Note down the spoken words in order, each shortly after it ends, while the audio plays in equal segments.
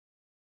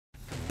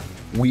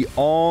We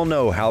all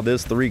know how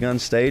this 3-gun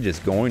stage is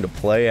going to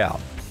play out.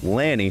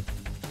 Lanny,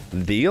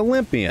 the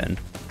Olympian,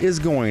 is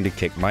going to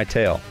kick my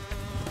tail.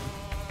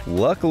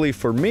 Luckily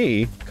for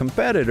me,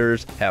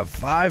 competitors have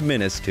 5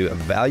 minutes to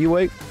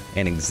evaluate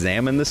and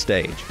examine the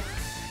stage.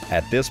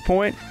 At this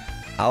point,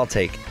 I'll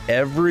take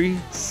every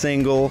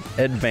single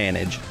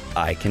advantage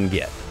I can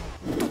get.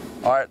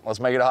 All right, let's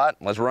make it hot.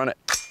 Let's run it.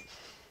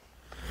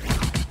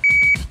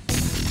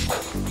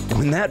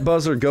 When that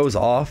buzzer goes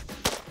off,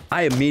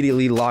 I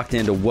immediately locked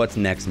into what's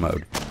next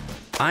mode.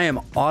 I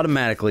am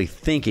automatically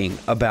thinking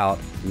about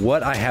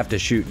what I have to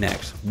shoot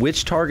next,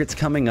 which target's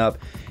coming up,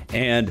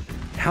 and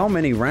how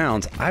many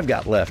rounds I've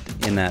got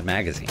left in that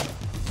magazine.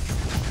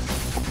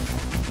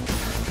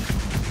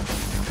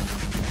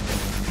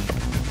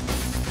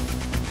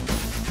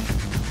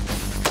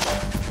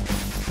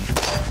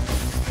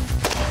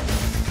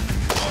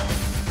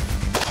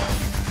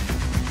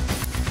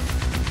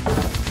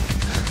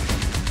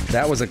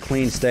 That was a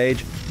clean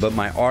stage, but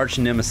my arch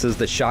nemesis,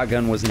 the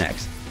shotgun, was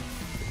next.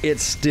 It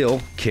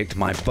still kicked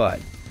my butt.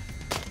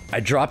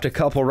 I dropped a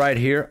couple right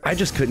here. I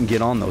just couldn't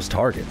get on those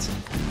targets.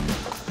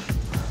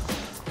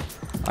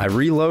 I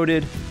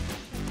reloaded,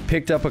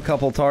 picked up a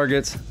couple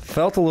targets,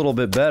 felt a little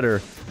bit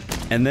better,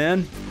 and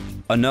then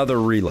another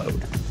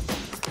reload.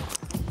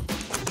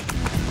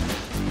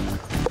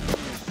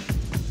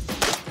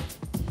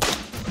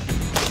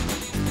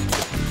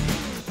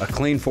 A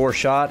clean 4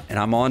 shot, and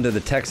I'm on to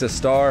the Texas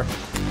Star.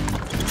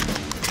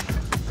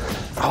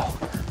 Oh,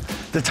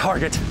 the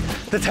target,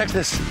 the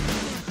Texas.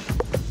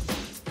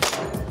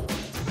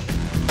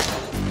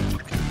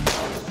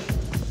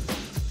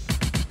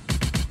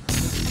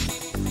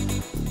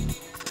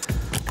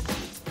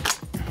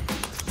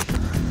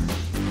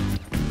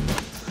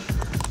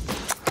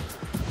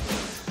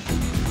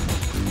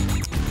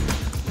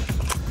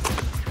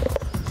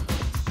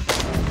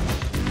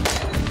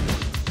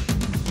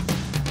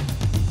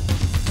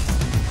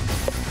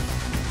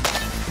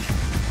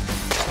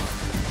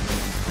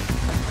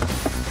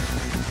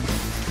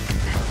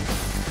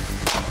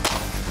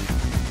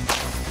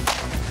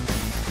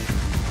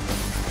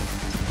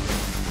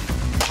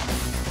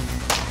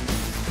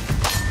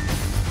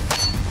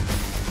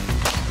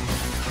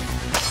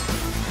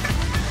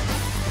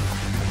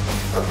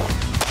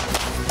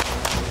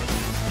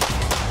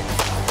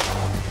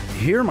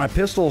 Here, my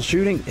pistol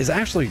shooting is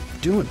actually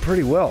doing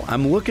pretty well.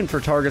 I'm looking for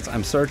targets,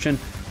 I'm searching.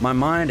 My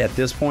mind at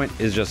this point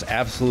is just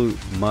absolute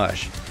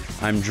mush.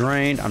 I'm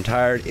drained, I'm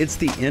tired. It's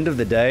the end of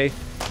the day.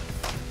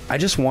 I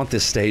just want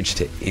this stage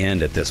to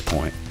end at this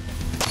point.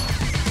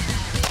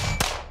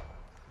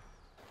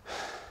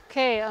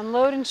 Okay,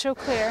 unload and show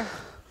clear.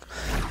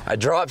 I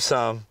dropped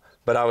some,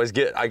 but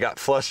I got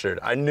flustered.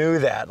 I knew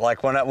that.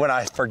 Like when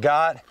I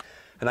forgot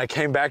and I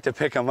came back to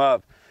pick them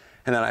up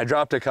and then I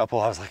dropped a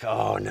couple, I was like,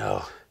 oh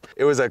no.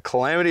 It was a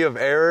calamity of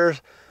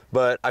errors,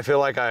 but I feel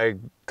like I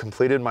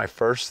completed my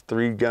first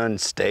 3-gun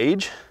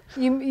stage.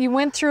 You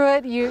went through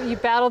it, you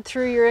battled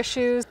through your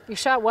issues, you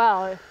shot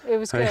well, it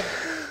was good,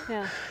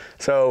 yeah.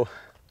 So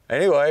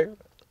anyway,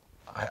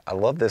 I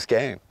love this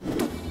game.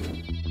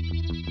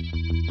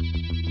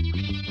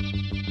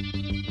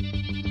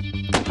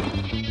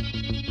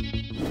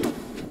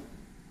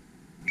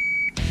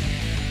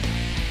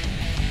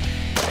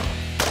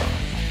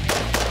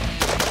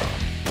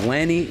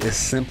 Lanny is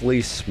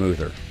simply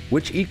smoother,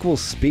 which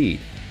equals speed.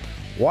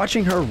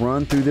 Watching her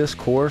run through this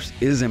course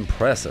is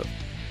impressive.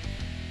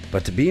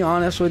 But to be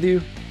honest with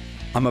you,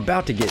 I'm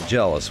about to get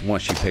jealous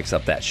once she picks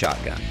up that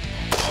shotgun.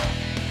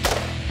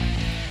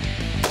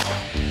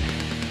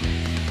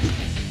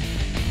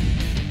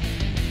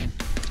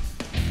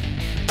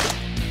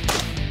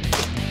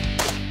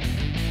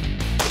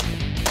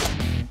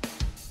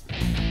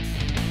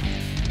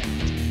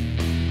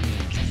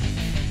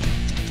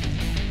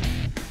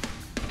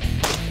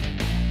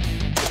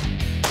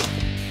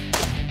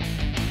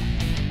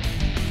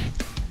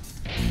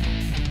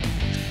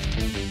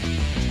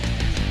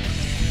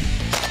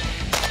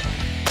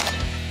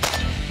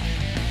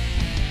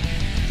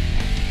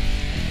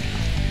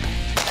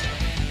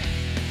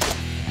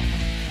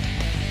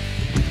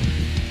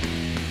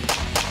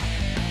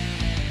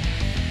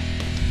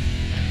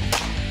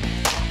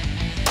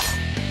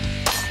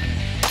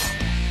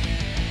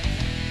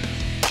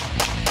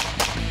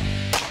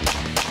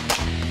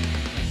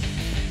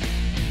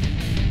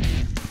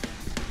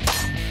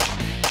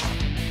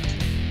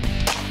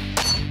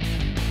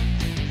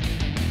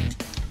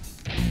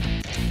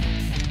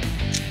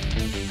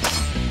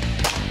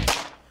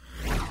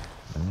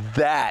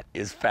 That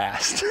is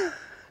fast.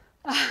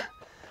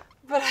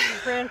 But I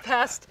ran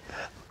past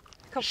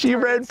a couple She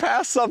ran targets.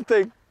 past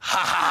something. Ha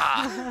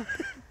ha!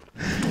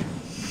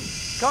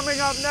 Coming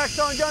up next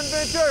on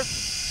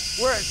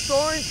GunVenture, we're at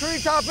Soaring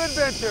Treetop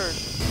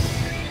Adventures.